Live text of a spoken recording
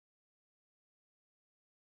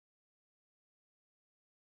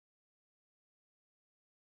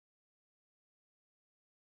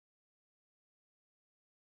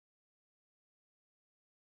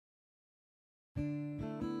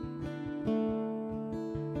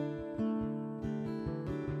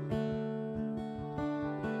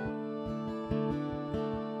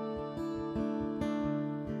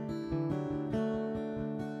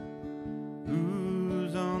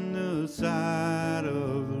Who's on the side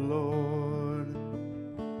of the Lord?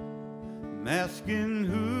 I'm asking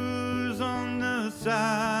who's on the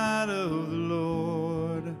side of the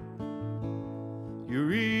Lord.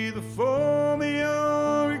 You're either for me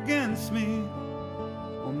or against me,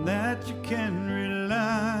 on that you can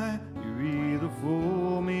rely. You're either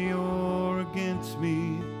for me or against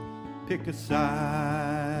me, pick a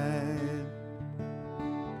side.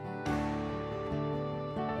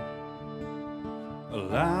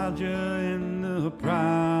 Elijah and the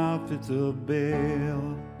prophets of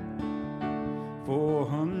Baal,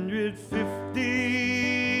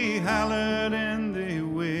 450 hollered and they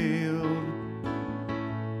wailed,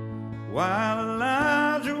 while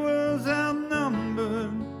Elijah was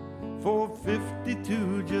outnumbered, 450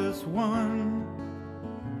 to just one.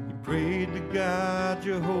 He prayed to God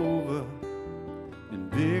Jehovah,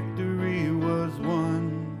 and victory was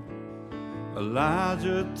won.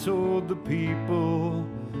 Elijah told the people,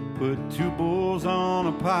 put 2 bulls on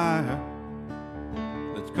a pyre.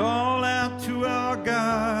 Let's call out to our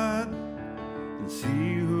God and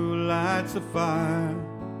see who lights the fire.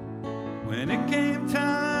 When it came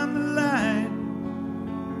time to light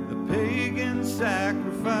the pagan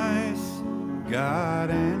sacrifice, God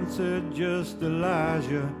answered just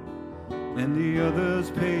Elijah, and the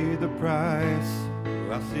others paid the price.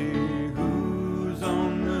 I say, who's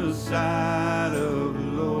on the side of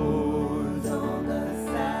the Lord?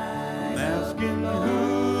 I'm asking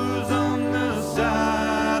who's on the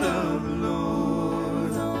side of the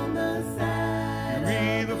Lord. You're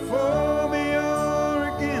either for me or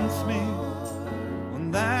against me,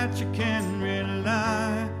 on that you can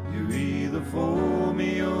rely. You're either for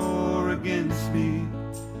me or against me,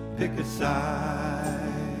 pick a side.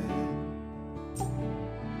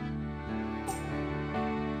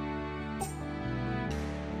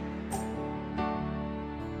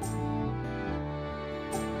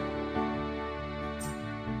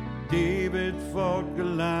 David fought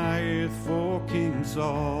Goliath for King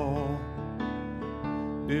Saul,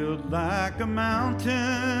 built like a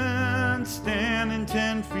mountain, standing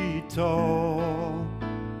 10 feet tall.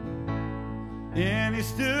 And he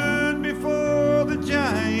stood before the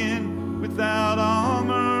giant without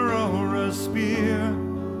armor or a spear,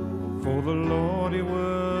 for the Lord he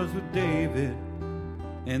was with David,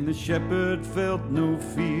 and the shepherd felt no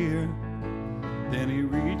fear. Then he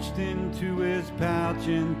reached into his pouch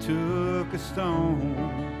and took a stone.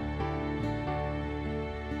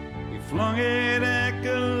 He flung it at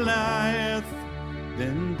Goliath,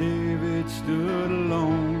 then David stood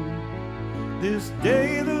alone. This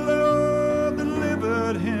day the Lord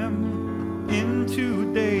delivered him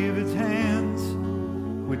into David's hands.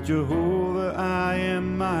 With Jehovah I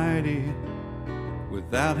am mighty,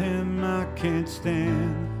 without him I can't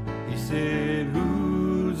stand. He said,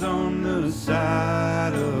 who's on the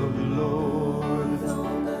side of the Lord?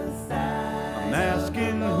 I'm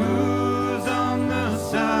asking who's on the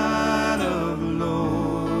side of the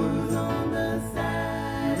Lord.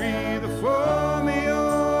 You're either for me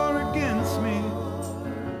or against me,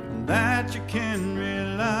 on that you can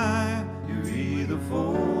rely. You're either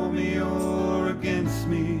for me or against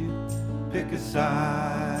me, pick a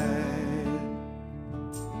side.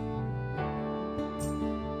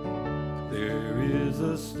 There is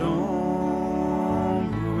a storm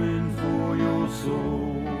brewing for your soul.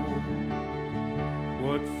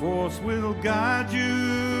 What force will guide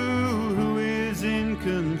you? Who is in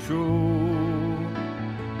control?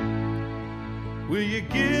 Will you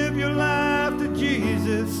give your life to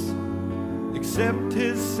Jesus, accept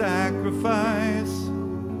his sacrifice,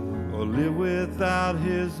 or live without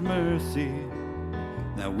his mercy?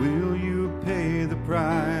 Now will you pay the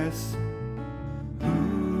price?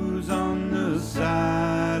 Who's on the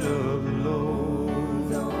side of the Lord?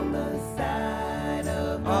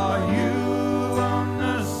 Are you on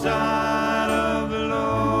the side of the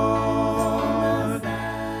Lord?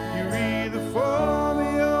 You're either for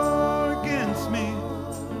me or against me,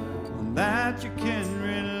 on that you can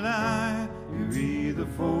rely. You're either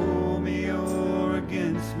for me or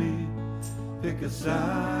against me, pick a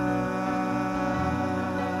side.